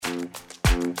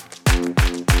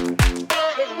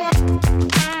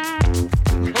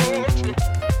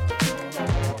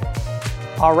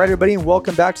All right, everybody, and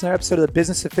welcome back to another episode of the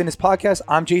Business of Fitness podcast.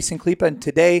 I'm Jason Kleepa, and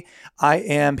today I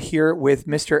am here with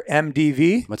Mr.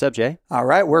 MDV. What's up, Jay? All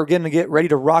right, we're going to get ready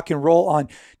to rock and roll on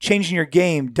changing your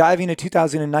game, diving into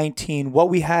 2019, what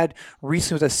we had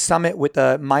recently with a summit with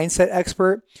a mindset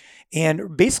expert,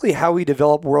 and basically how we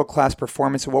develop world-class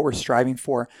performance and what we're striving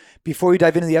for. Before we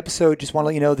dive into the episode, just want to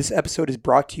let you know this episode is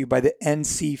brought to you by the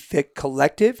NC Fit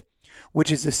Collective,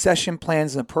 which is the session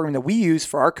plans and the program that we use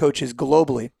for our coaches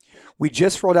globally. We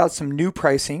just rolled out some new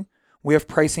pricing. We have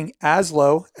pricing as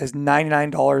low as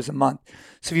 $99 a month.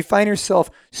 So if you find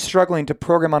yourself struggling to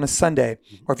program on a Sunday,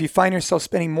 or if you find yourself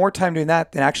spending more time doing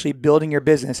that than actually building your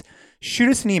business, shoot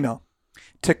us an email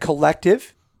to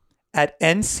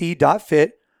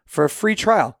collective@nc.fit for a free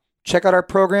trial. Check out our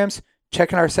programs,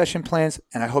 check out our session plans,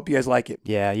 and I hope you guys like it.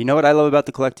 Yeah, you know what I love about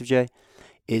the Collective, Jay?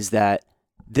 Is that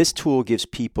this tool gives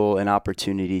people an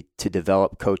opportunity to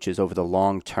develop coaches over the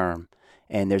long term.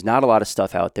 And there's not a lot of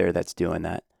stuff out there that's doing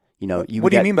that. You know,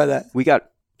 what do you mean by that?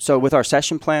 So with our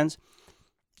session plans,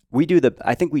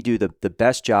 I think we do the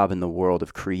best job in the world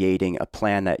of creating a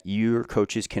plan that your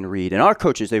coaches can read. And our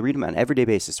coaches, they read them on an everyday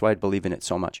basis. That's why I believe in it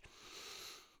so much.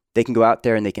 They can go out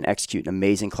there and they can execute an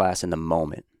amazing class in the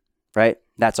moment, right?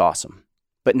 That's awesome.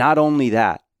 But not only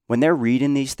that, when they're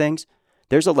reading these things,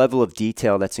 there's a level of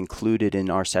detail that's included in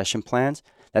our session plans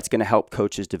that's going to help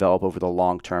coaches develop over the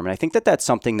long term. And I think that that's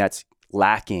something that's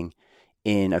lacking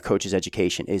in a coach's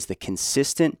education is the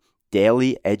consistent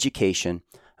daily education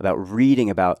about reading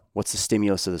about what's the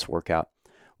stimulus of this workout.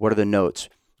 What are the notes?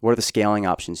 What are the scaling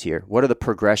options here? What are the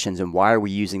progressions and why are we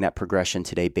using that progression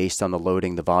today based on the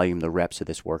loading, the volume, the reps of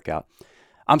this workout?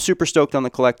 I'm super stoked on the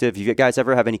Collective. If you guys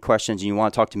ever have any questions and you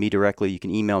want to talk to me directly, you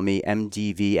can email me,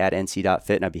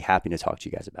 mdv@nc.fit, and I'd be happy to talk to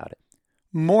you guys about it.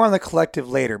 More on the Collective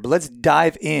later, but let's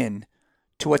dive in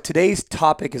to what today's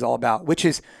topic is all about, which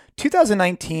is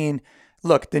 2019.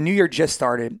 Look, the new year just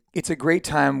started. It's a great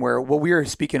time where what we were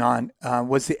speaking on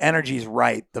was the energy is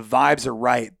right, the vibes are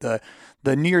right, the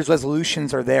New Year's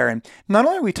resolutions are there. And not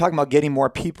only are we talking about getting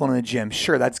more people in the gym,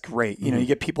 sure, that's great. You know, you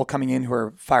get people coming in who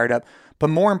are fired up,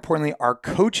 but more importantly, our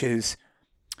coaches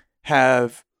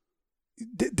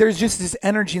there's just this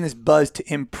energy and this buzz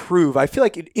to improve. I feel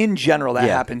like in general that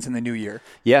happens in the new year.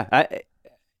 Yeah.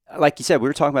 Like you said, we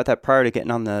were talking about that prior to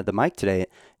getting on the mic today.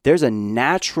 There's a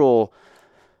natural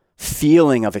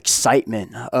feeling of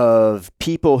excitement of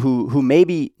people who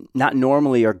maybe not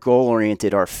normally are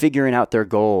goal-oriented are figuring out their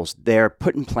goals. They're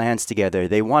putting plans together.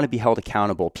 They want to be held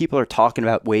accountable. People are talking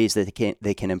about ways that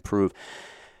they can improve.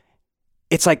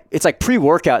 It's like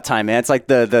pre-workout time, man. It's like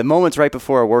the moments right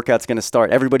before a workout's going to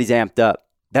start. Everybody's amped up.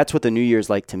 That's what the new year's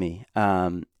like to me.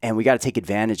 And we got to take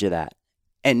advantage of that.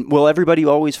 And will everybody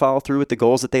always follow through with the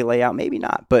goals that they lay out? Maybe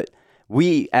not. But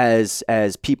we as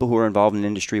people who are involved in an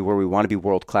industry where we want to be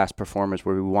world-class performers,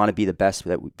 where we want to be the best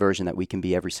version that we can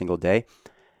be every single day,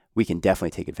 we can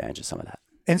definitely take advantage of some of that.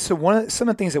 And so some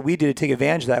of the things that we did to take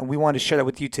advantage of that, and we wanted to share that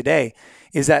with you today,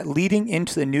 is that leading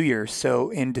into the new year, so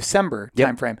in December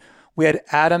timeframe, we had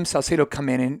Adam Salcedo come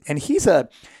in, and he's a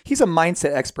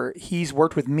mindset expert. He's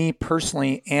worked with me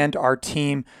personally and our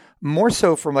team more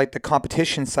so from like the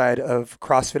competition side of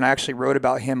CrossFit. I actually wrote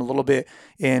about him a little bit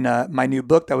in my new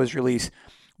book that was released.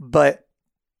 But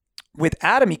with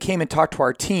Adam, he came and talked to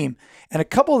our team, and a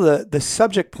couple of the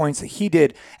subject points that he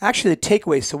did, actually the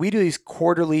takeaways. So we do these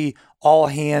quarterly all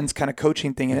hands kind of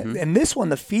coaching thing. And this one,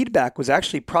 the feedback was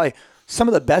actually probably some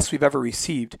of the best we've ever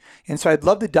received. And so I'd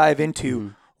love to dive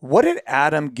into what did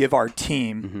Adam give our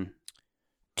team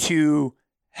to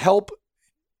help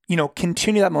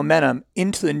continue that momentum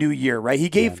into the new year, right? He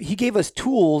gave us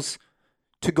tools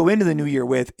to go into the new year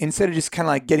with, instead of just kind of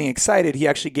like getting excited. He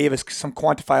actually gave us some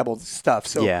quantifiable stuff.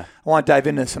 So I want to dive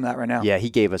into some of that right now. Yeah, he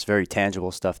gave us very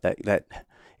tangible stuff that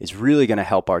is really going to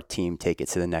help our team take it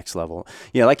to the next level.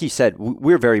 You know, like you said,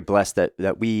 we're very blessed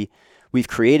that we've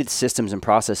created systems and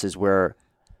processes where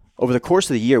over the course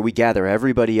of the year, we gather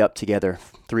everybody up together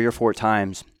 3 or 4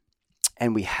 times,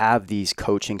 and we have these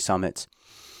coaching summits.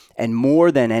 And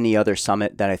more than any other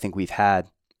summit that I think we've had,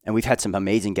 and we've had some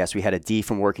amazing guests. We had a D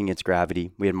from Working Against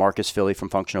Gravity. We had Marcus Philly from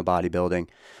Functional Bodybuilding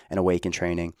and Awaken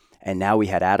Training. And now we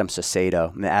had Adam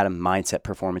Salcedo, Adam mindset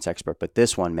performance expert. But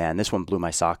this one blew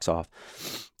my socks off.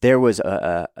 There was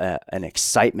an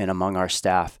excitement among our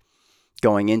staff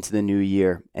going into the new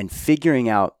year and figuring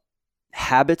out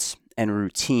habits and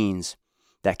routines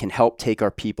that can help take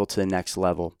our people to the next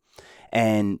level.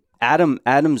 And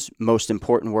Adam's most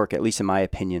important work, at least in my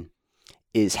opinion,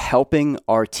 is helping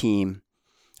our team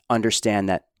understand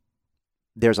that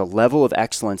there's a level of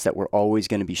excellence that we're always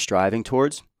going to be striving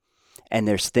towards. And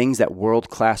there's things that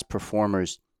world-class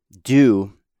performers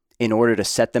do in order to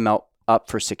set them up up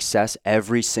for success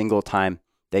every single time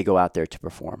they go out there to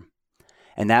perform.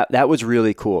 And that was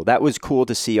really cool. That was cool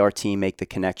to see our team make the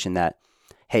connection that,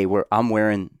 hey, I'm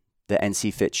wearing the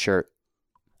NC Fit shirt.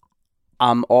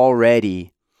 I'm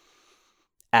already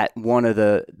at one of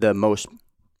the most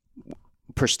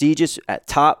prestigious at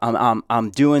top. I'm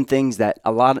doing things that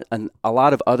a lot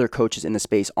of other coaches in the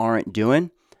space aren't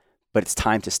doing, but it's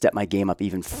time to step my game up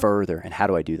even further. And how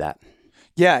do I do that?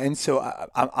 Yeah, and so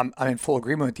I'm in full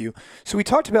agreement with you. So we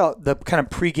talked about the kind of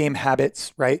pregame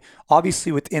habits, right?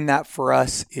 Obviously, within that for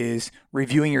us is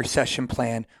reviewing your session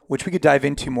plan, which we could dive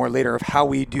into more later of how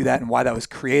we do that and why that was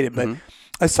created. But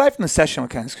aside from the session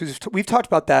mechanics, because we've talked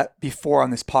about that before on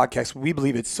this podcast, we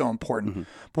believe it's so important.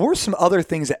 But what were some other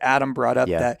things that Adam brought up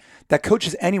that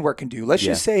coaches anywhere can do? Let's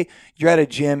just say you're at a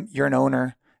gym, you're an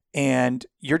owner, and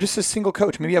you're just a single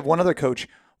coach. Maybe you have one other coach.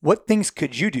 What things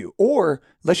could you do? Or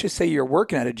let's just say you're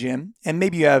working at a gym and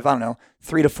maybe you have,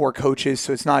 3 to 4 coaches,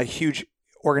 so it's not a huge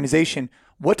organization.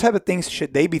 What type of things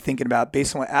should they be thinking about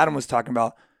based on what Adam was talking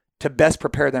about to best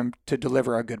prepare them to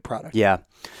deliver a good product? Yeah.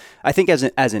 I think as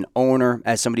an owner,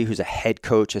 as somebody who's a head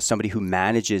coach, as somebody who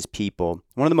manages people,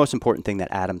 one of the most important things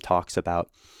that Adam talks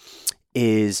about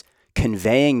is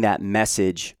conveying that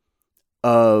message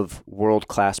of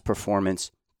world-class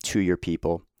performance to your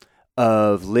people,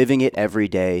 of living it every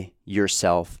day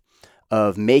yourself,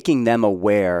 of making them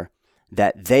aware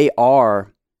that they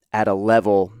are at a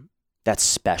level that's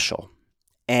special.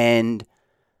 And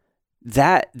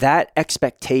that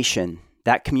expectation,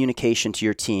 that communication to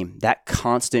your team, that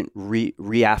constant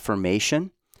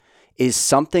reaffirmation is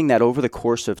something that over the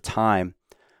course of time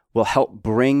will help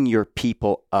bring your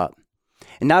people up.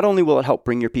 And not only will it help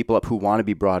bring your people up who want to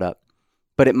be brought up,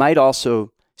 but it might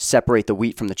also separate the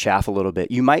wheat from the chaff a little bit.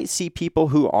 You might see people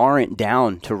who aren't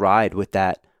down to ride with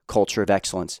that culture of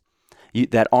excellence,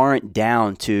 that aren't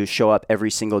down to show up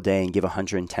every single day and give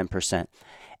 110%.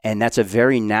 And that's a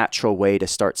very natural way to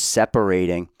start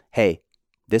separating, hey,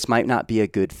 this might not be a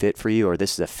good fit for you, or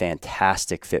this is a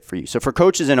fantastic fit for you. So for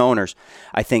coaches and owners,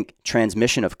 I think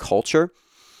transmission of culture,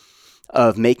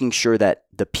 of making sure that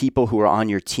the people who are on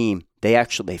your team,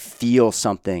 they feel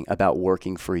something about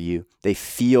working for you. They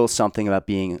feel something about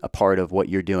being a part of what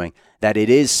you're doing, that it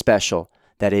is special,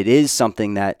 that it is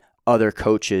something that other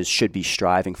coaches should be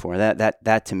striving for.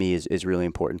 That to me is really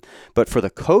important. But for the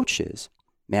coaches,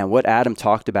 man, what Adam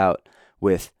talked about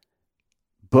with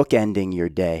bookending your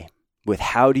day, with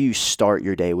how do you start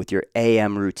your day with your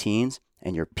AM routines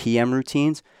and your PM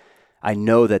routines, I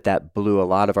know that blew a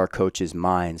lot of our coaches'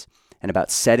 minds. And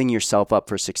about setting yourself up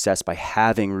for success by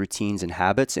having routines and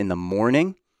habits in the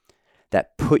morning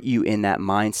that put you in that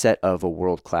mindset of a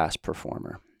world-class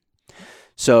performer.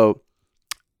 So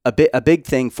a big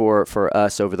thing for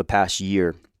us over the past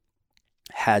year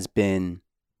has been,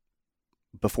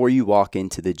 before you walk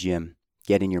into the gym,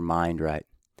 getting your mind right.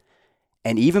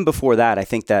 And even before that, I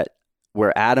think that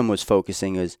where Adam was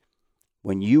focusing is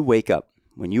when you wake up,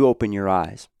 when you open your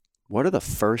eyes, what are the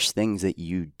first things that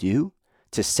you do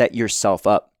to set yourself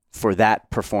up for that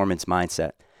performance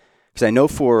mindset? Because I know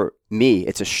for me,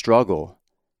 it's a struggle.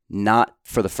 Not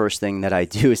for the first thing that I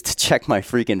do is to check my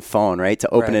freaking phone, right? To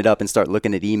open it up and start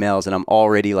looking at emails, and I'm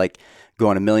already like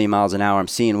going a million miles an hour. I'm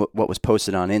seeing what was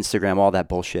posted on Instagram, all that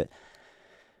bullshit.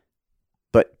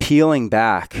 But peeling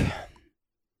back,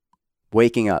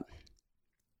 waking up,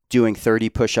 doing 30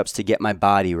 push-ups to get my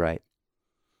body right,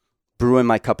 brewing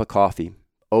my cup of coffee,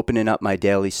 opening up my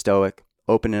daily Stoic,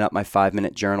 opening up my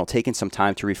 5-minute journal, taking some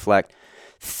time to reflect,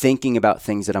 thinking about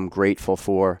things that I'm grateful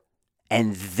for,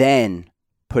 and then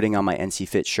putting on my NC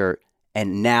Fit shirt.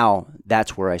 And now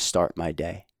that's where I start my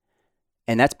day.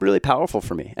 And that's really powerful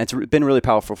for me. And it's been really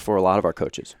powerful for a lot of our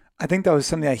coaches. I think that was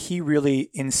something that he really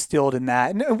instilled in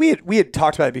that. And we had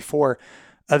talked about it before,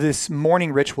 of this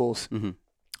morning rituals. Mm-hmm.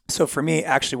 So for me,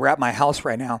 actually, we're at my house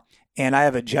right now, and I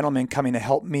have a gentleman coming to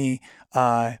help me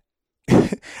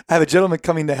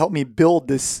build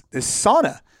this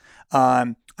sauna.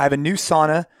 I have a new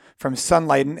sauna from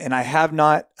Sunlighten, and I have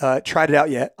not tried it out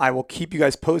yet. I will keep you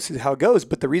guys posted how it goes.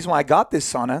 But the reason why I got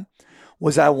this sauna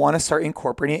was I want to start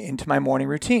incorporating it into my morning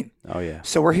routine. Oh, yeah.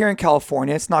 So we're here in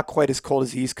California. It's not quite as cold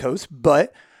as the East Coast,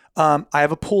 but I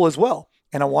have a pool as well.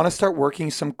 And I want to start working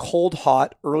some cold,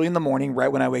 hot early in the morning, right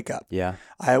when I wake up. Yeah.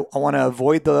 I want to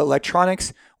avoid the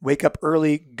electronics, wake up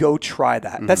early, go try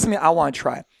that. Mm-hmm. That's something I want to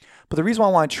try. But the reason why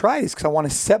I want to try it is because I want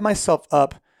to set myself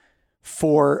up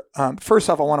for, first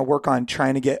off, I want to work on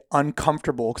trying to get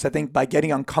uncomfortable, because I think by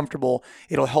getting uncomfortable,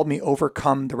 it'll help me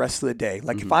overcome the rest of the day.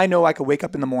 Like if I know I could wake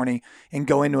up in the morning and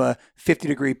go into a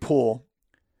 50-degree pool,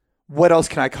 what else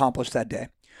can I accomplish that day?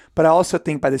 But I also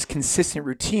think by this consistent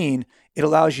routine, it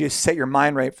allows you to set your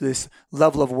mind right for this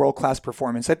level of world-class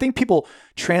performance. I think people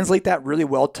translate that really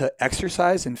well to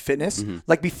exercise and fitness.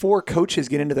 Like before coaches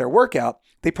get into their workout,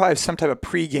 they probably have some type of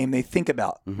pregame they think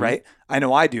about, right? I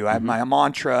know I do. I have my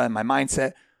mantra and my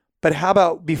mindset. But how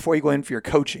about before you go in for your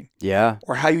coaching? Yeah.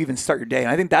 Or how you even start your day?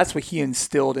 And I think that's what he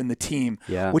instilled in the team,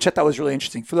 Yeah. which I thought was really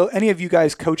interesting. For any of you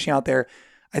guys coaching out there,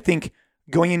 I think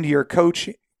going into your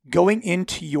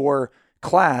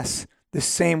class the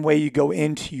same way you go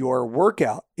into your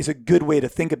workout is a good way to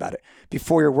think about it.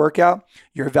 Before your workout,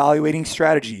 you're evaluating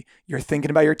strategy. You're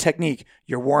thinking about your technique.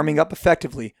 You're warming up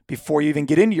effectively before you even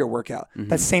get into your workout.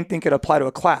 That same thing could apply to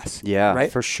a class. Yeah,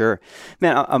 right? For sure.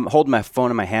 Man, I'm holding my phone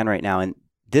in my hand right now, and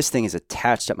this thing is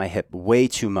attached at my hip way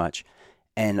too much.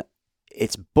 And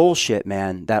it's bullshit,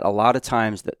 man, that a lot of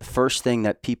times the first thing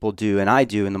that people do, and I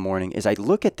do in the morning, is I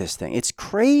look at this thing. It's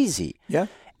crazy. Yeah.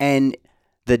 And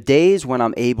the days when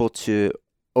I'm able to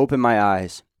open my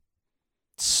eyes,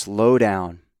 slow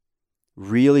down,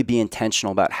 really be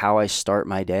intentional about how I start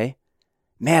my day,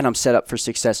 man, I'm set up for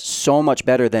success so much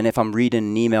better than if I'm reading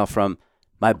an email from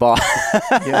my boss.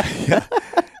 Yeah.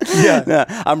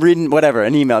 I'm reading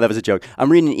an email. That was a joke.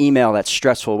 I'm reading an email that's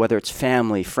stressful, whether it's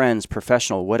family, friends,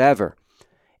 professional, whatever.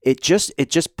 It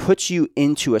just puts you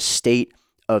into a state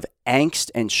of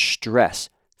angst and stress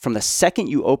from the second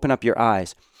you open up your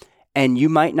eyes. And you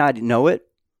might not know it,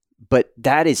 but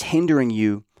that is hindering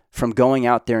you from going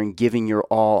out there and giving your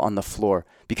all on the floor,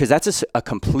 because that's a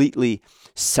completely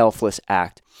selfless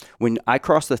act. When I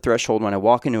cross the threshold, when I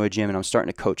walk into a gym and I'm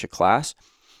starting to coach a class,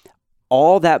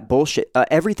 all that bullshit,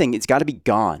 everything, it's got to be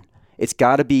gone. It's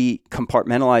got to be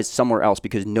compartmentalized somewhere else,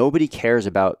 because nobody cares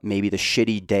about maybe the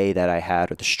shitty day that I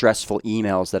had or the stressful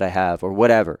emails that I have or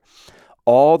whatever.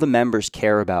 All the members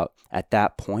care about at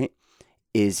that point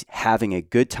is having a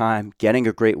good time, getting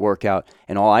a great workout,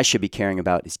 and all I should be caring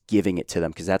about is giving it to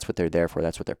them, because that's what they're there for.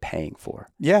 That's what they're paying for.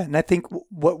 Yeah, and I think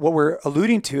what we're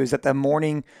alluding to is that the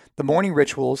morning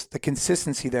rituals, the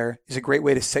consistency there is a great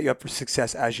way to set you up for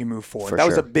success as you move forward. That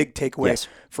was a big takeaway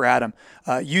for Adam.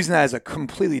 Using that as a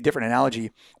completely different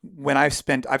analogy, when I've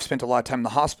spent a lot of time in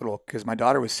the hospital because my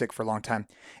daughter was sick for a long time,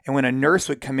 and when a nurse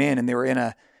would come in and they were in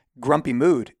a grumpy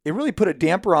mood, it really put a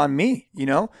damper on me,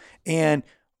 and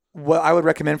what I would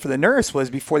recommend for the nurse was,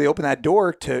 before they open that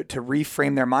door, to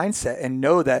reframe their mindset and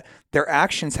know that their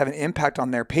actions have an impact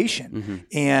on their patient.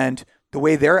 And the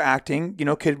way they're acting,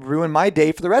 could ruin my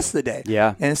day for the rest of the day.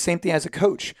 Yeah. And the same thing as a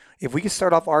coach. If we can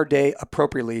start off our day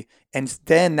appropriately, and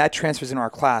then that transfers in our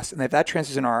class, and if that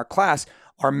transfers in our class,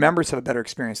 our members have a better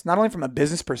experience. Not only from a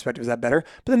business perspective is that better,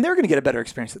 but then they're going to get a better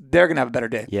experience. They're going to have a better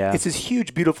day. Yeah. It's this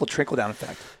huge, beautiful trickle-down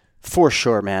effect. For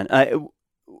sure, man.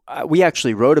 We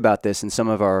actually wrote about this in some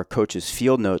of our coaches'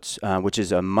 field notes, which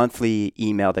is a monthly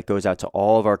email that goes out to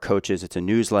all of our coaches. It's a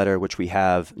newsletter, which we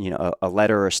have, a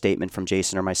letter or a statement from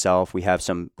Jason or myself. We have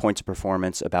some points of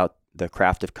performance about the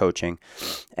craft of coaching,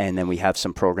 and then we have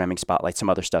some programming spotlight, some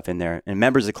other stuff in there. And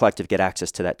members of the collective get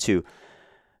access to that too.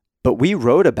 But we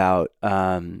wrote about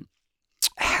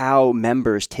how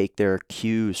members take their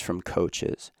cues from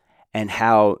coaches, and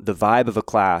how the vibe of a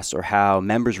class, or how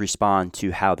members respond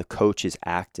to how the coach is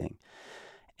acting.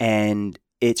 And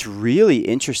it's really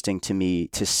interesting to me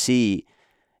to see,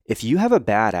 if you have a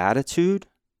bad attitude,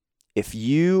 if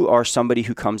you are somebody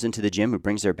who comes into the gym who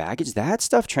brings their baggage, that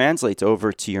stuff translates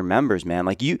over to your members, man.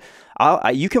 Like you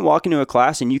can walk into a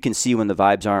class and you can see when the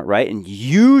vibes aren't right. And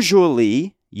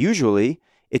usually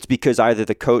it's because either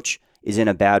the coach is in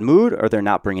a bad mood or they're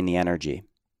not bringing the energy.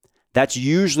 That's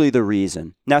usually the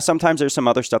reason. Now, sometimes there's some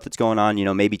other stuff that's going on.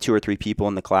 Maybe 2 or 3 people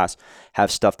in the class have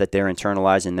stuff that they're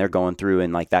internalizing, they're going through,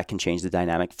 and like that can change the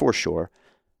dynamic for sure.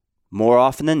 More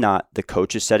often than not, the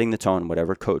coach is setting the tone.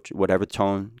 Whatever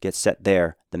tone gets set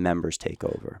there, the members take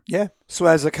over. Yeah. So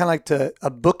as a kind of like a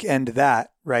bookend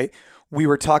that, right? We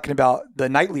were talking about the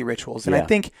nightly rituals, and I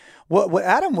think what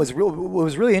Adam was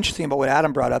really interesting about what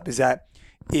Adam brought up is that,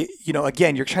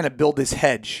 again, you're trying to build this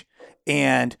hedge,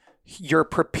 and you're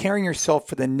preparing yourself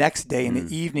for the next day in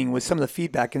the evening with some of the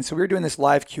feedback. And so we were doing this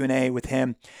live Q&A with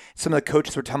him. Some of the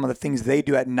coaches were talking about the things they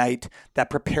do at night that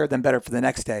prepare them better for the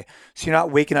next day. So you're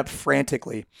not waking up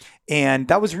frantically. And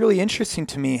that was really interesting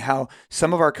to me, how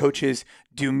some of our coaches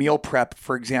do meal prep,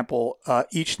 for example,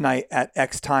 each night at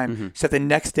X time. So that the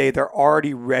next day they're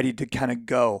already ready to kind of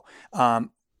go.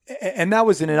 And that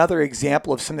was another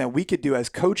example of something that we could do as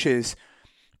coaches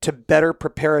to better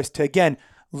prepare us to, again,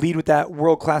 lead with that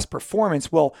world-class performance.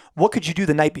 Well, what could you do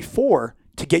the night before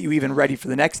to get you even ready for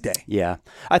the next day? Yeah.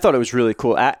 I thought it was really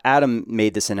cool. Adam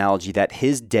made this analogy that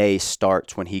his day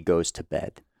starts when he goes to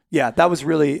bed. Yeah, that's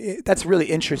really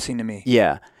interesting to me.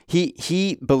 Yeah.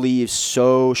 He believes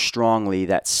so strongly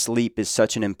that sleep is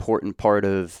such an important part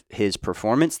of his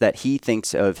performance that he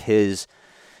thinks of his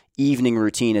evening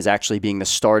routine as actually being the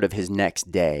start of his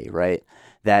next day, right?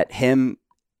 That him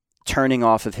turning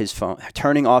off his phone,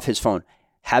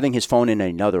 having his phone in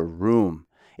another room.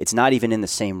 It's not even in the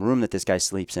same room that this guy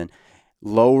sleeps in.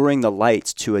 Lowering the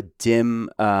lights to a dim,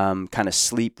 kind of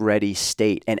sleep-ready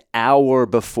state an hour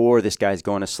before this guy's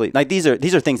going to sleep. Like these are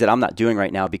things that I'm not doing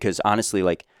right now because honestly,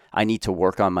 like I need to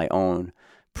work on my own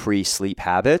pre-sleep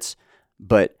habits.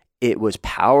 But it was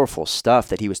powerful stuff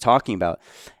that he was talking about,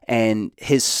 and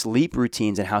his sleep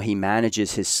routines and how he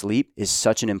manages his sleep is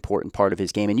such an important part of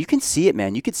his game. And you can see it,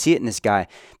 man. You can see it in this guy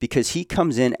because he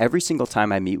comes in every single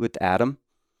time I meet with Adam.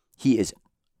 He is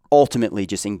ultimately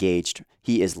just engaged.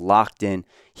 He is locked in.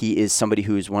 He is somebody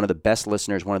who is one of the best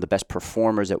listeners, one of the best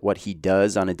performers at what he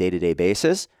does on a day-to-day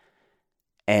basis.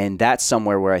 And that's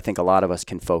somewhere where I think a lot of us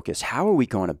can focus. How are we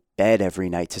going to bed every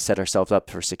night to set ourselves up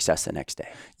for success the next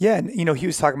day? Yeah. And, he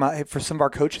was talking about for some of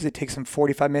our coaches, it takes them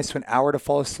 45 minutes to an hour to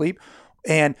fall asleep.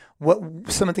 And what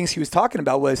some of the things he was talking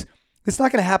about was, it's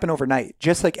not going to happen overnight.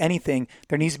 Just like anything,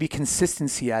 there needs to be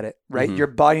consistency at it, right? Mm-hmm. Your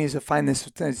body needs to find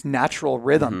this natural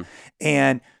rhythm. Mm-hmm.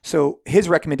 And so his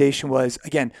recommendation was,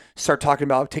 again, start talking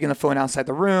about taking the phone outside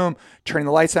the room, turning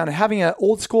the lights on, and having an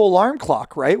old school alarm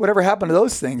clock, right? Whatever happened to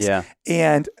those things? Yeah.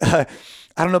 And I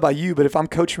don't know about you, but if I'm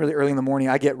coaching really early in the morning,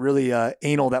 I get really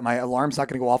anal that my alarm's not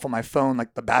going to go off on my phone,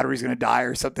 like the battery's going to die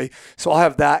or something. So I'll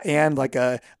have that and like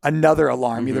another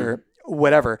alarm, mm-hmm. either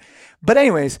whatever. But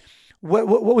anyways,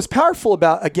 What was powerful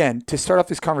about, again, to start off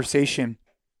this conversation,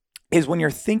 is when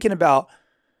you're thinking about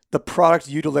the product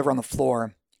you deliver on the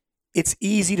floor, it's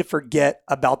easy to forget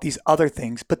about these other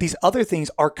things, but these other things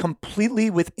are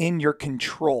completely within your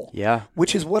control. Yeah.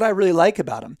 Which is what I really like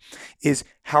about them, is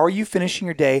how are you finishing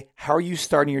your day? How are you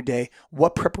starting your day?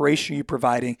 What preparation are you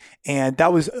providing? And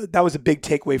that was a big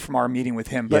takeaway from our meeting with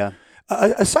him. But yeah.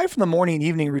 Aside from the morning and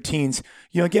evening routines,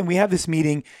 again, we have this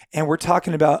meeting and we're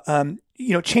talking about,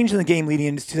 changing the game leading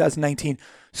into 2019.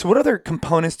 So what other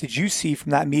components did you see from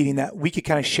that meeting that we could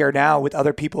kind of share now with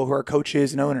other people who are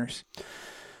coaches and owners?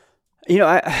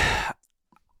 I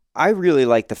really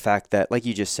like the fact that, like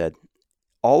you just said,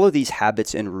 all of these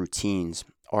habits and routines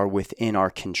are within our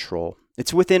control.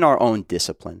 It's within our own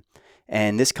discipline.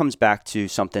 And this comes back to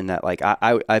something that like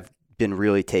I've been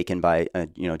really taken by,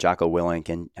 Jocko Willink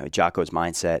and Jocko's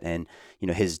mindset and,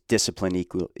 his discipline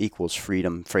equals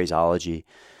freedom phraseology.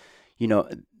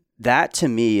 That to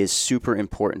me is super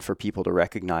important for people to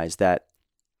recognize that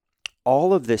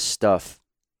all of this stuff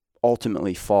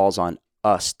ultimately falls on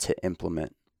us to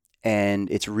implement. And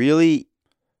it's really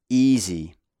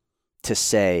easy to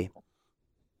say,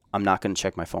 I'm not going to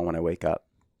check my phone when I wake up.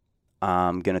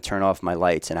 I'm going to turn off my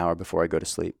lights an hour before I go to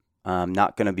sleep. I'm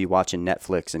not going to be watching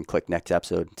Netflix and click next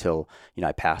episode until,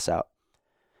 I pass out.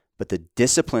 But the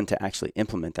discipline to actually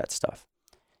implement that stuff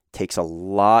takes a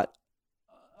lot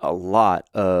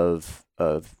of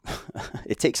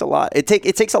it takes a lot. It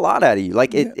takes a lot out of you.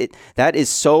 Like that is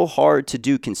so hard to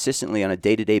do consistently on a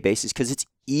day-to-day basis because it's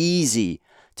easy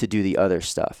to do the other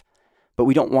stuff. But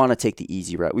we don't want to take the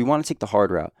easy route. We want to take the hard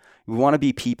route. We want to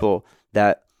be people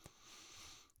that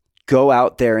go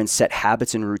out there and set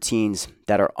habits and routines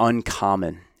that are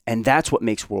uncommon. And that's what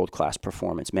makes world-class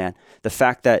performance, man. The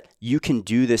fact that you can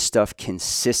do this stuff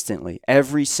consistently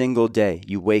every single day.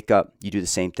 You wake up, you do the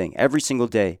same thing. Every single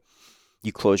day,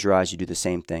 you close your eyes, you do the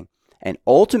same thing. And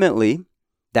ultimately,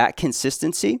 that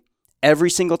consistency,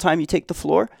 every single time you take the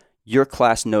floor, your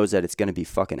class knows that it's going to be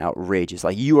fucking outrageous.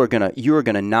 Like you are going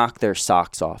to knock their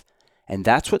socks off. And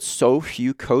that's what so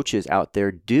few coaches out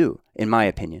there do, in my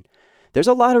opinion. There's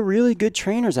a lot of really good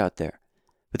trainers out there.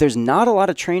 But there's not a lot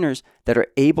of trainers that are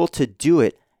able to do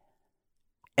it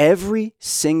every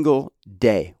single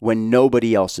day when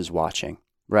nobody else is watching,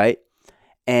 right?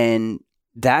 And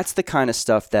that's the kind of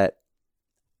stuff that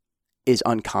is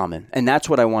uncommon. And that's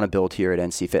what I want to build here at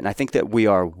NC Fit. And I think that we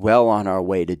are well on our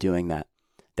way to doing that.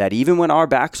 That even when our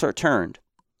backs are turned,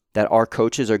 that our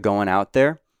coaches are going out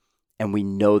there and we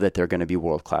know that they're going to be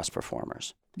world-class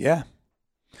performers. Yeah.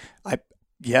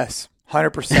 Yes.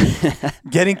 100%.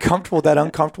 Getting comfortable with that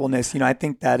uncomfortableness. I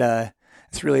think that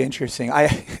it's really interesting.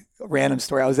 Random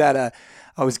story. I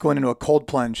was going into a cold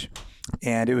plunge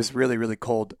and it was really, really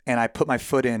cold. And I put my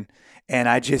foot in and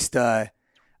I just, I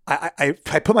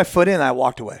put my foot in and I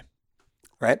walked away.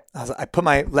 Right. I put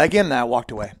my leg in and I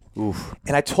walked away. Oof.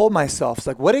 And I told myself, it's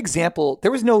like, what example?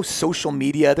 There was no social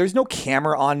media. There's no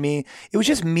camera on me. It was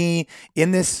just me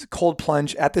in this cold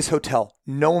plunge at this hotel.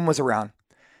 No one was around.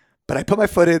 But I put my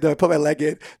foot in, then I put my leg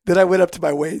in, then I went up to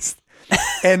my waist.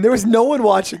 And there was no one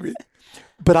watching me.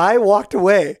 But I walked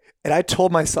away and I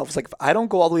told myself, it's like, if I don't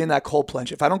go all the way in that cold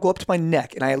plunge, if I don't go up to my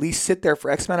neck and I at least sit there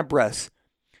for X amount of breaths,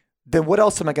 then what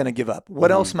else am I going to give up?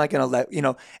 What else am I going to let,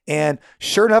 and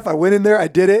sure enough, I went in there, I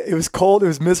did it. It was cold. It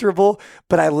was miserable,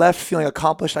 but I left feeling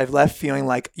accomplished. I left feeling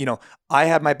like, I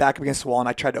had my back up against the wall and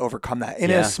I tried to overcome that.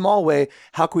 And in a small way,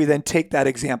 how can we then take that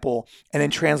example and then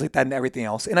translate that into everything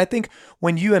else? And I think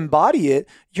when you embody it,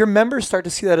 your members start to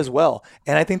see that as well.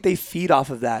 And I think they feed off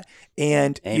of that.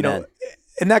 And, Amen.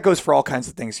 And that goes for all kinds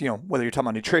of things, whether you're talking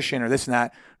about nutrition or this and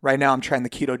that. Right now, I'm trying the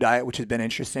keto diet, which has been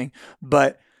interesting.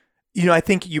 But, I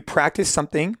think you practice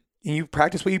something and you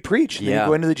practice what you preach. And then you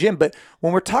go into the gym. But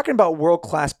when we're talking about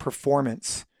world-class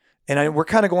performance, and we're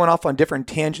kind of going off on different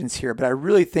tangents here, but I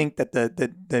really think that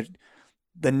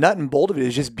the nut and bolt of it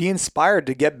is just be inspired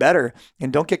to get better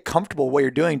and don't get comfortable with what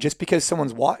you're doing. Just because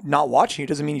someone's not watching you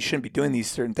doesn't mean you shouldn't be doing these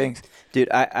certain things. Dude,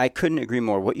 I couldn't agree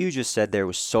more. What you just said there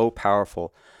was so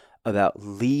powerful about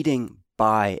leading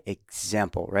by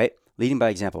example, right? Leading by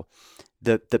example.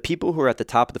 The people who are at the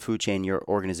top of the food chain, your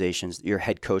organizations, your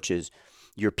head coaches,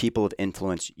 your people of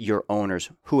influence, your owners,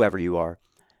 whoever you are,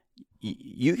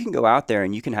 you can go out there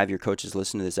and you can have your coaches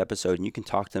listen to this episode and you can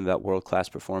talk to them about world-class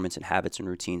performance and habits and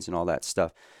routines and all that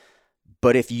stuff.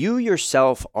 But if you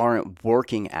yourself aren't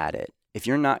working at it, if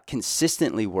you're not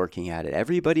consistently working at it,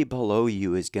 everybody below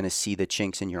you is going to see the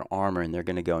chinks in your armor and they're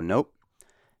going to go, nope,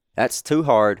 that's too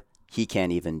hard. He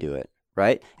can't even do it,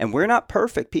 right? And we're not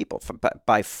perfect people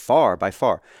by far,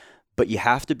 but you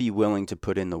have to be willing to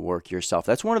put in the work yourself.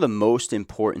 That's one of the most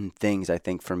important things, I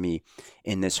think, for me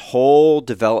in this whole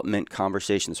development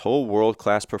conversation, this whole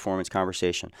world-class performance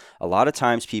conversation. A lot of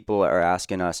times people are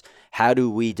asking us, how do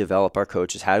we develop our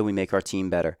coaches? How do we make our team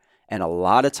better? And a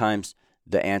lot of times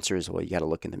the answer is, well, you got to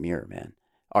look in the mirror, man.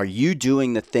 Are you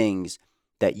doing the things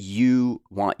that you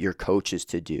want your coaches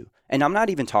to do? And I'm not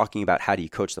even talking about how do you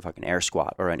coach the fucking air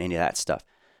squat or any of that stuff.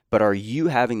 But are you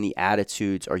having the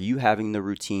attitudes? Are you having the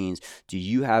routines? Do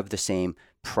you have the same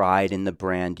pride in the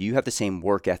brand? Do you have the same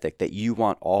work ethic that you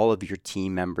want all of your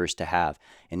team members to have?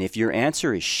 And if your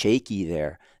answer is shaky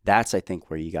there, that's, I think,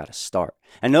 where you got to start.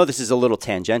 I know this is a little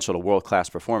tangential to world-class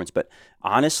performance, but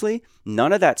honestly,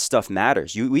 none of that stuff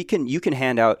matters. You can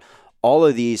hand out all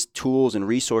of these tools and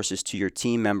resources to your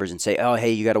team members and say, oh,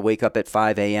 hey, you got to wake up at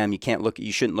 5 a.m. You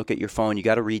shouldn't look at your phone. You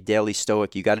got to read Daily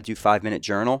Stoic. You got to do 5-minute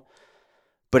journal.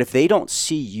 But if they don't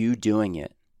see you doing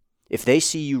it, if they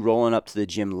see you rolling up to the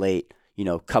gym late,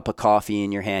 cup of coffee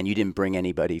in your hand, you didn't bring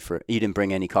any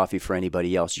coffee for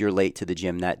anybody else. You're late to the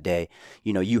gym that day.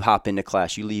 You hop into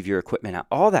class, you leave your equipment out,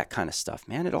 all that kind of stuff,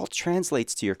 man. It all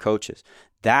translates to your coaches.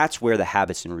 That's where the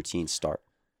habits and routines start.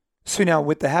 So now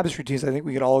with the habits routines, I think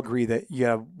we could all agree that you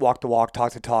gotta walk the walk,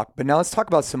 talk the talk. But now let's talk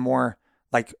about some more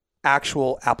like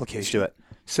actual application. Let's do it.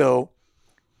 So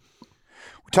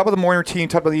we talk about the morning routine,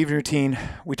 talk about the evening routine.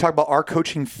 We talk about our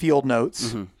coaching field notes.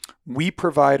 Mm-hmm. We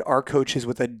provide our coaches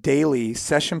with a daily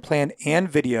session plan and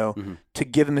video to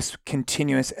give them this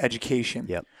continuous education.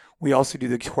 Yep. We also do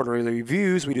the quarterly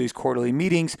reviews. We do these quarterly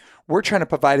meetings. We're trying to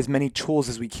provide as many tools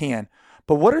as we can.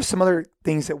 But what are some other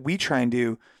things that we try and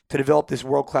do to develop this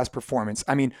world-class performance?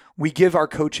 I mean, we give our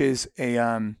coaches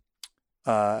a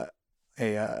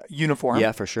uniform.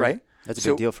 Yeah, for sure. Right? That's a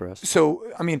big deal for us. So,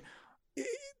 I mean,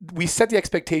 we set the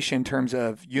expectation in terms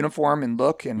of uniform and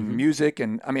look and music.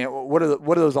 And I mean, what do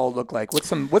those all look like? What's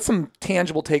some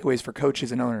tangible takeaways for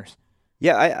coaches and owners?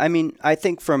 Yeah, I mean, I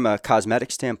think from a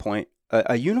cosmetic standpoint,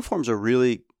 uniforms are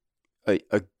really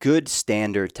a good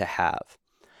standard to have.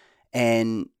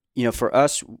 And for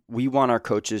us, we want our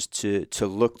coaches to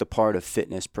look the part of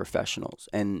fitness professionals.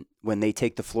 And when they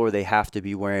take the floor, they have to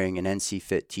be wearing an NC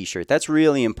Fit t-shirt. That's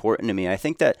really important to me. I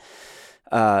think that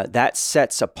that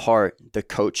sets apart the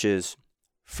coaches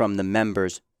from the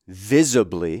members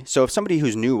visibly. So if somebody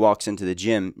who's new walks into the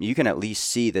gym, you can at least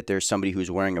see that there's somebody who's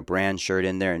wearing a brand shirt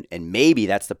in there, and maybe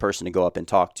that's the person to go up and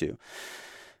talk to.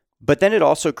 But then it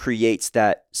also creates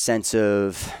that sense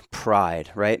of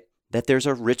pride, right? That there's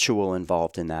a ritual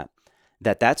involved in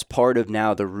that's part of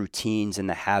now the routines and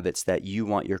the habits that you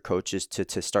want your coaches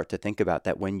to start to think about,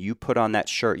 that when you put on that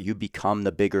shirt, you become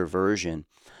the bigger version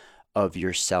of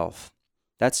yourself.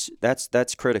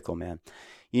 That's critical, man.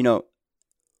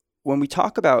 When we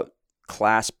talk about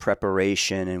class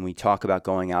preparation and we talk about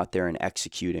going out there and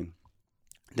executing,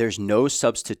 there's no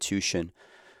substitution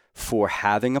for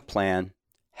having a plan,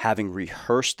 having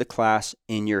rehearsed the class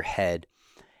in your head,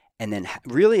 and then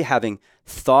really having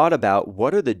thought about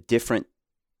what are the different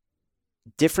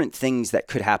things that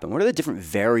could happen. What are the different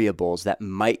variables that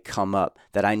might come up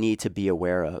that I need to be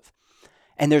aware of?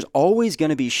 And there's always going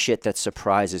to be shit that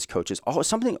surprises coaches.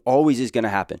 Something always is going to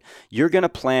happen. You're going to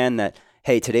plan that,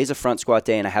 hey, today's a front squat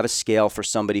day and I have a scale for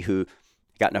somebody who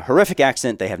got in a horrific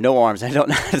accident. They have no arms. They don't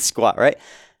know how to squat, right?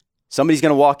 Somebody's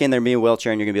going to walk in there, be in a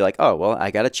wheelchair, and you're going to be like, oh, well,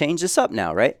 I got to change this up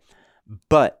now, right?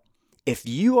 But if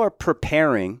you are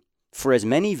preparing for as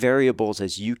many variables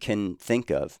as you can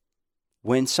think of,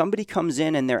 when somebody comes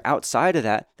in and they're outside of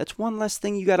that, that's one less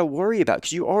thing you got to worry about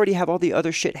because you already have all the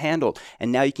other shit handled.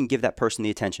 And now you can give that person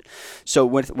the attention. So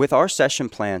with our session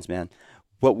plans, man,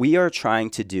 what we are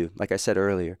trying to do, like I said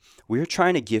earlier, we are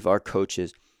trying to give our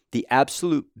coaches the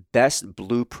absolute best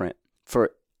blueprint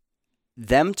for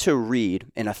them to read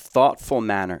in a thoughtful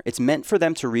manner. It's meant for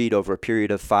them to read over a period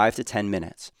of 5 to 10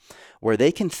 minutes where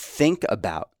they can think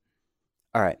about,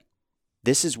 all right,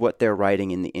 this is what they're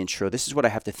writing in the intro. This is what I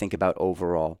have to think about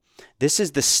overall. This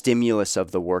is the stimulus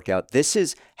of the workout. This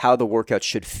is how the workout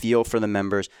should feel for the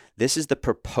members. This is the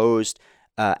proposed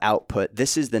output.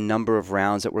 This is the number of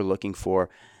rounds that we're looking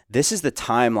for. This is the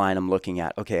timeline I'm looking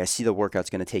at. Okay, I see the workout's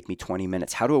going to take me 20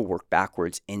 minutes. How do I work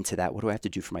backwards into that? What do I have to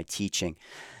do for my teaching?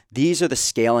 These are the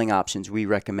scaling options we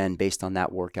recommend based on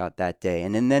that workout that day.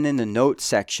 And then in the notes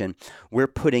section, we're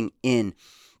putting in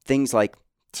things like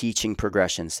teaching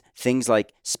progressions, things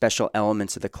like special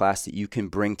elements of the class that you can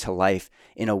bring to life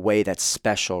in a way that's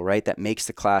special, right? That makes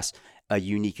the class a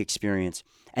unique experience.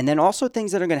 And then also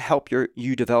things that are going to help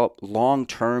you develop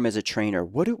long-term as a trainer.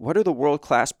 What are the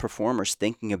world-class performers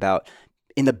thinking about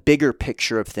in the bigger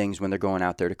picture of things when they're going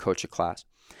out there to coach a class?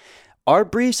 Our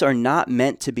briefs are not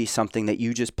meant to be something that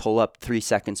you just pull up 3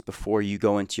 seconds before you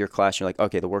go into your class. You're like,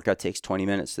 okay, the workout takes 20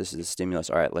 minutes. This is a stimulus.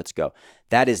 All right, let's go.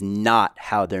 That is not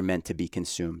how they're meant to be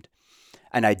consumed.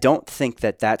 And I don't think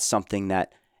that that's something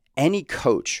that any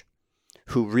coach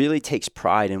who really takes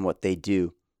pride in what they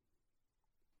do,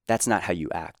 that's not how you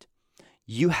act.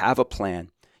 You have a plan.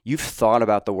 You've thought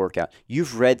about the workout.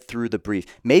 You've read through the brief.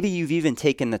 Maybe you've even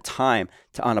taken the time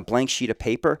to, on a blank sheet of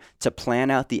paper, to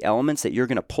plan out the elements that you're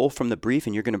going to pull from the brief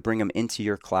and you're going to bring them into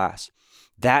your class.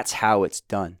 That's how it's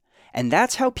done. And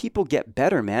that's how people get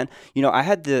better, man. You know, I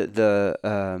had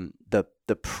the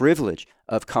privilege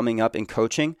of coming up and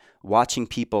coaching, watching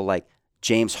people like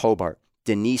James Hobart,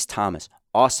 Denise Thomas,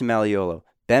 Austin Maliolo,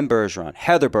 Ben Bergeron,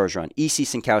 Heather Bergeron, E.C.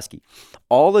 Sinkowski.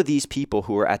 All of these people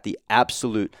who are at the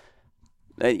absolute,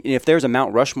 if there's a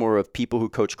Mount Rushmore of people who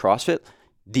coach CrossFit,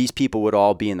 these people would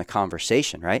all be in the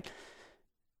conversation, right?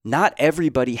 Not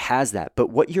everybody has that, but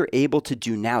what you're able to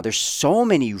do now, there's so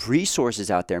many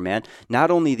resources out there, man. Not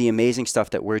only the amazing stuff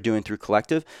that we're doing through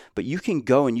Collective, but you can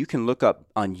go and you can look up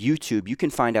on YouTube. You can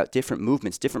find out different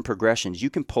movements, different progressions. You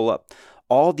can pull up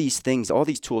all these things, all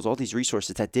these tools, all these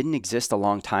resources that didn't exist a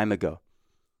long time ago.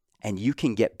 And you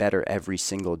can get better every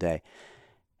single day.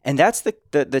 And that's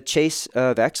the chase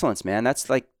of excellence, man. That's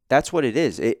what it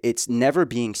is. It's never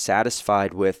being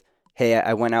satisfied with, hey,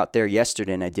 I went out there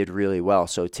yesterday and I did really well,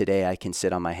 so today I can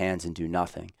sit on my hands and do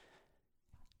nothing.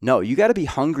 No, you got to be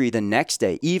hungry the next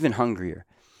day, even hungrier.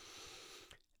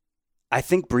 I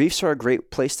think briefs are a great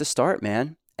place to start,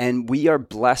 man. And we are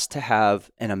blessed to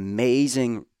have an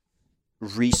amazing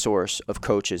resource of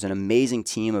coaches, an amazing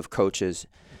team of coaches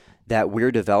that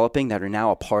we're developing that are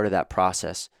now a part of that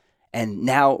process. And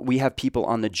now we have people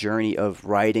on the journey of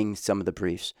writing some of the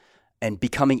briefs and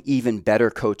becoming even better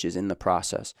coaches in the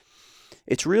process.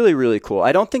 It's really, really cool.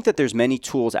 I don't think that there's many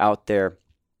tools out there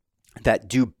that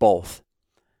do both.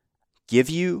 Give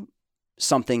you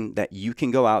something that you can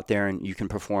go out there and you can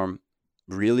perform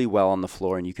really well on the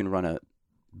floor and you can run a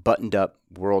buttoned up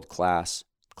world-class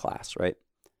class, right?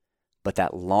 But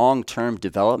that long-term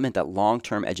development, that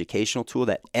long-term educational tool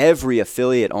that every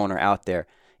affiliate owner out there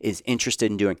is interested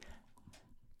in doing.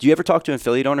 Do you ever talk to an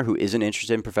affiliate owner who isn't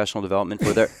interested in professional development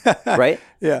for their, right?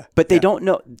 Yeah. But they don't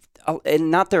know, and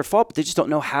not their fault, but they just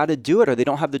don't know how to do it or they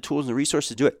don't have the tools and resources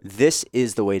to do it. This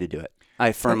is the way to do it.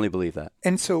 I firmly believe that.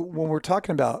 And so when we're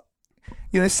talking about,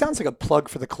 this sounds like a plug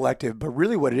for the Collective, but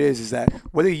really what it is that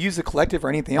whether you use the Collective or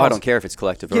anything else. I don't care if it's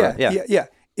Collective or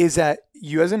is that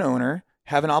you as an owner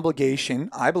have an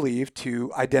obligation, I believe,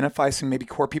 to identify some maybe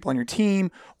core people on your team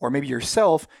or maybe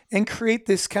yourself and create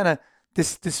this kind of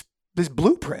this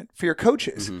blueprint for your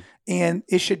coaches. Mm-hmm. And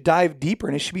it should dive deeper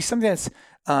and it should be something that's,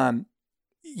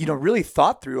 really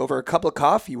thought through over a cup of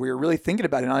coffee where you're really thinking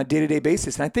about it on a day-to-day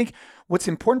basis. And I think what's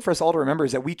important for us all to remember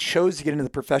is that we chose to get into the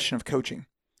profession of coaching.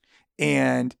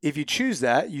 And if you choose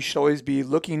that, you should always be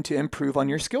looking to improve on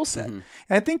your skill set. Mm-hmm.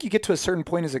 And I think you get to a certain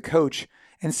point as a coach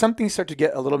and some things start to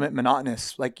get a little bit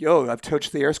monotonous. Like, I've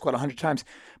coached the air squat 100 times.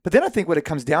 But then I think what it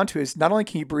comes down to is not only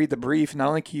can you read the brief, not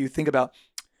only can you think about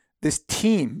this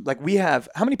team. Like we have,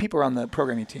 how many people are on the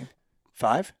programming team?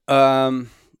 5?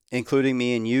 Including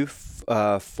me and you,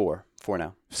 four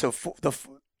now. So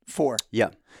four.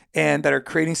 Yeah. And that are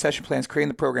creating session plans, creating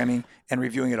the programming, and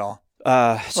reviewing it all.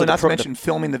 So not to mention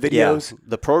filming the videos. Yeah,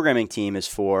 the programming team is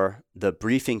 4, the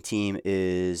briefing team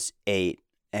is 8,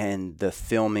 and the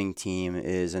filming team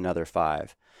is another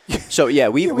 5. So yeah,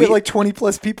 we have like 20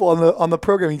 plus people on the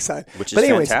programming side, which is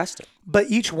fantastic. But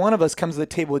each one of us comes to the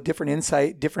table with different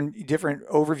insight, different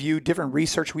overview, different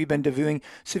research we've been doing.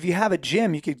 So if you have a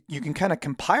gym, you can kind of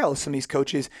compile some of these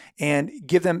coaches and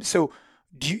give them. So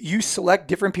you select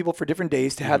different people for different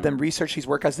days to have them research these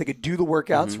workouts. They could do the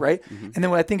workouts, right? And then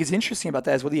what I think is interesting about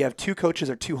that is whether you have 2 coaches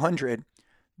or 200,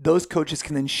 those coaches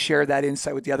can then share that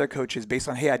insight with the other coaches based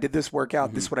on, hey, I did this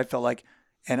workout. This is what I felt like.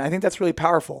 And I think that's really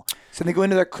powerful. So they go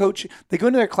into their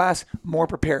class more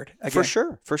prepared. Again.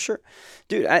 For sure.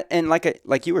 Dude, and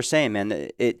like you were saying, man,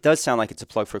 it does sound like it's a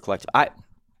plug for Collective.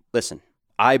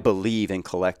 I believe in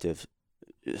Collective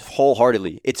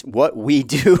wholeheartedly. It's what we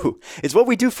do. It's what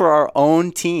we do for our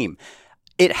own team.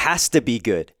 It has to be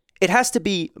good. It has to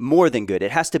be more than good.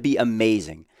 It has to be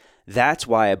amazing. That's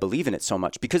why I believe in it so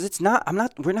much, because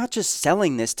we're not just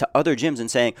selling this to other gyms and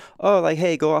saying, oh, like,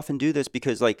 hey, go off and do this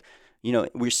because like, you know,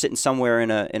 we're sitting somewhere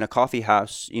in a coffee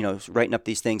house, you know, writing up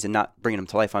these things and not bringing them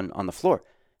to life on the floor.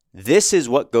 This is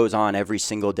what goes on every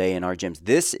single day in our gyms.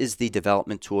 This is the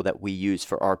development tool that we use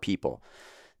for our people.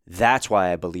 That's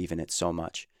why I believe in it so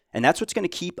much. And that's what's going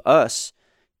to keep us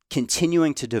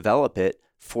continuing to develop it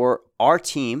for our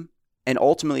team, and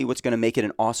ultimately what's going to make it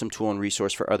an awesome tool and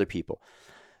resource for other people.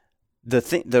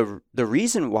 The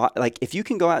reason why, like, if you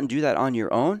can go out and do that on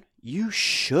your own, you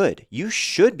should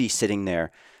be sitting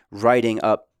there writing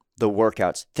up the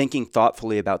workouts, thinking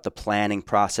thoughtfully about the planning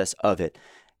process of it,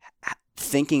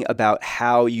 thinking about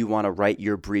how you want to write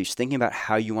your briefs, thinking about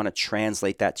how you want to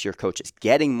translate that to your coaches,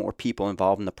 getting more people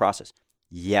involved in the process.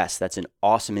 Yes, that's an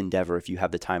awesome endeavor if you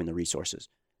have the time and the resources.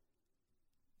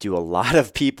 Do a lot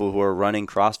of people who are running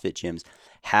CrossFit gyms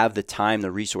have the time,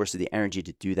 the resources, the energy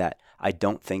to do that? I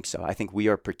don't think so. I think we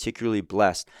are particularly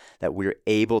blessed that we're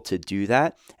able to do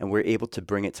that, and we're able to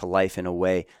bring it to life in a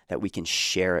way that we can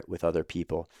share it with other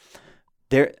people.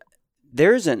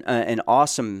 There's an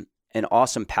awesome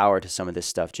power to some of this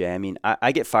stuff, Jay. I mean,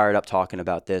 I get fired up talking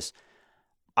about this.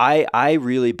 I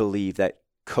really believe that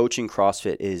coaching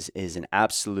CrossFit is an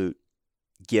absolute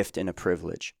gift and a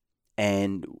privilege.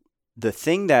 And the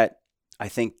thing that I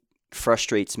think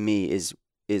frustrates me is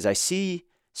I see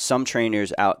some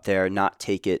trainers out there not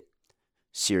take it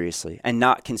seriously and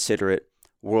not consider it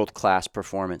world-class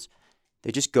performance.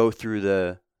 They just go through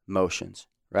the motions,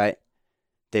 right?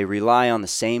 They rely on the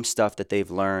same stuff that they've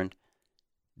learned.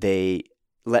 They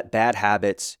let bad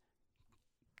habits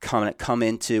come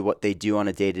into what they do on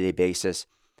a day-to-day basis.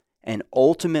 And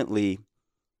ultimately,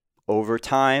 over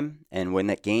time, and when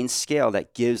that gains scale,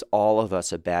 that gives all of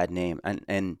us a bad name.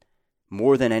 And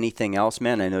more than anything else,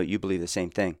 man, I know you believe the same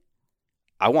thing.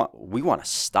 We want to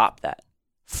stop that.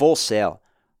 Full sail.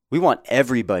 We want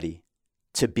everybody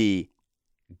to be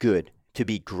good, to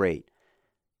be great.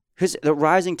 Because the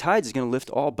rising tides is going to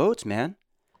lift all boats, man.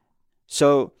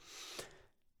 So,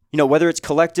 you know, whether it's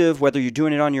collective, whether you're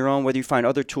doing it on your own, whether you find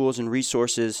other tools and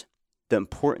resources, the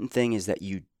important thing is that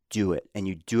you do it, and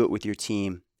you do it with your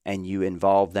team, and you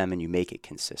involve them, and you make it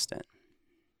consistent.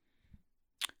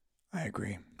 I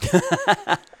agree.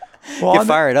 Well, you're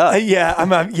fired up.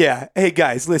 Yeah. Hey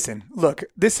guys, listen, look,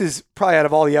 this is probably out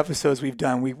of all the episodes we've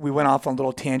done, we went off on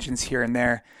little tangents here and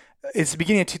there. It's the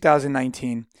beginning of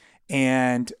 2019,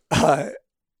 and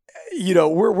you know,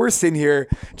 we're sitting here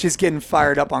just getting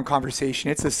fired up on conversation.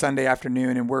 It's a Sunday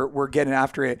afternoon, and we're getting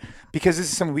after it because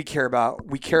this is something we care about.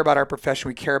 We care about our profession.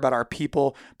 We care about our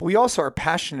people, but we also are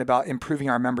passionate about improving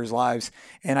our members' lives.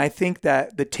 And I think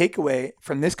that the takeaway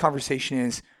from this conversation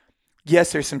is,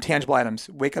 yes, there's some tangible items,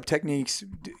 wake up techniques,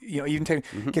 you know, even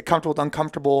get comfortable with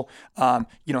uncomfortable,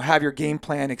 you know, have your game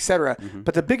plan, etc.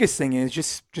 But the biggest thing is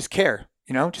just care,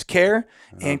 you know, just care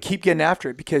and keep getting after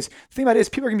it, because the thing about it is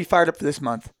people are going to be fired up for this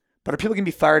month, but are people going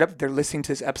to be fired up if they're listening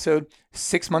to this episode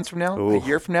 6 months from now, a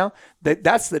year from now?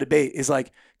 That's the debate, is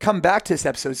like, come back to this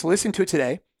episode. So listen to it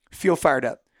today, feel fired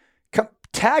up. Come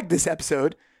tag this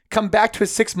episode, come back to it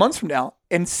 6 months from now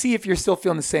and see if you're still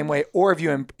feeling the same way or if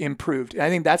you improved. And I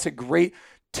think that's a great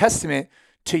testament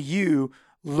to you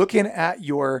looking at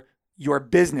your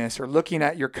business or looking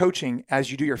at your coaching as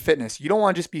you do your fitness. You don't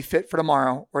want to just be fit for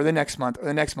tomorrow or the next month or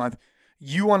the next month.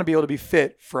 You want to be able to be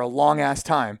fit for a long ass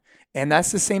time. And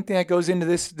that's the same thing that goes into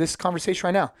this conversation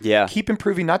right now. Yeah. Keep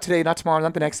improving, not today, not tomorrow,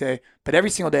 not the next day, but every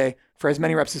single day for as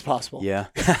many reps as possible. Yeah.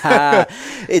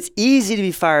 It's easy to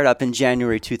be fired up in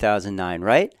January 2009,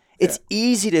 right? It's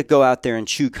easy to go out there and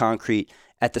chew concrete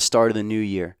at the start of the new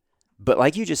year. But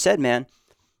like you just said, man,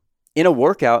 in a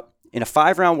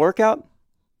 5-round workout,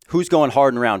 who's going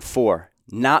hard in round 4?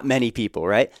 Not many people,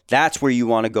 right? That's where you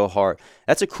want to go hard.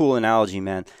 That's a cool analogy,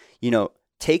 man.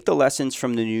 Take the lessons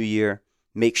from the new year.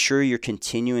 Make sure you're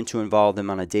continuing to involve them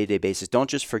on a day-to-day basis. Don't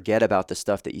just forget about the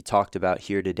stuff that you talked about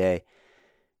here today.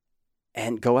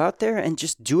 And go out there and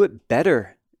just do it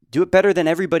better. Do it better than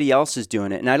everybody else is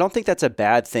doing it. And I don't think that's a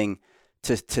bad thing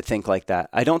to think like that.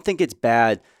 I don't think it's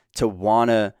bad to want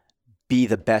to be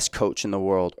the best coach in the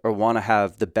world or want to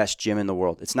have the best gym in the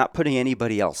world. It's not putting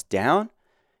anybody else down.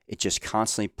 It just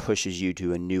constantly pushes you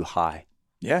to a new high.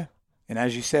 Yeah. And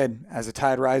as you said, as the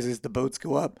tide rises, the boats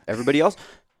go up. Everybody else.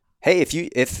 Hey,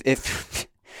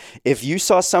 if you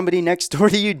saw somebody next door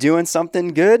to you doing something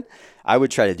good, I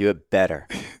would try to do it better.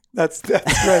 That's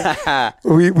right.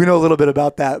 we know a little bit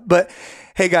about that. But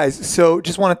hey, guys, so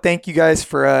just want to thank you guys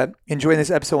for enjoying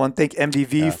this episode. I want to thank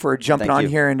MDV for jumping on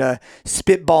here and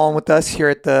spitballing with us here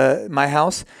at my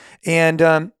house. And,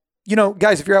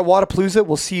 guys, if you're at Wadapalooza,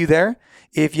 we'll see you there.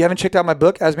 If you haven't checked out my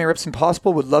book, As Many Reps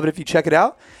Impossible, would love it if you check it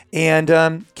out.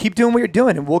 And keep doing what you're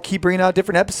doing, and we'll keep bringing out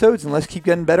different episodes, and let's keep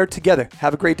getting better together.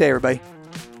 Have a great day, everybody.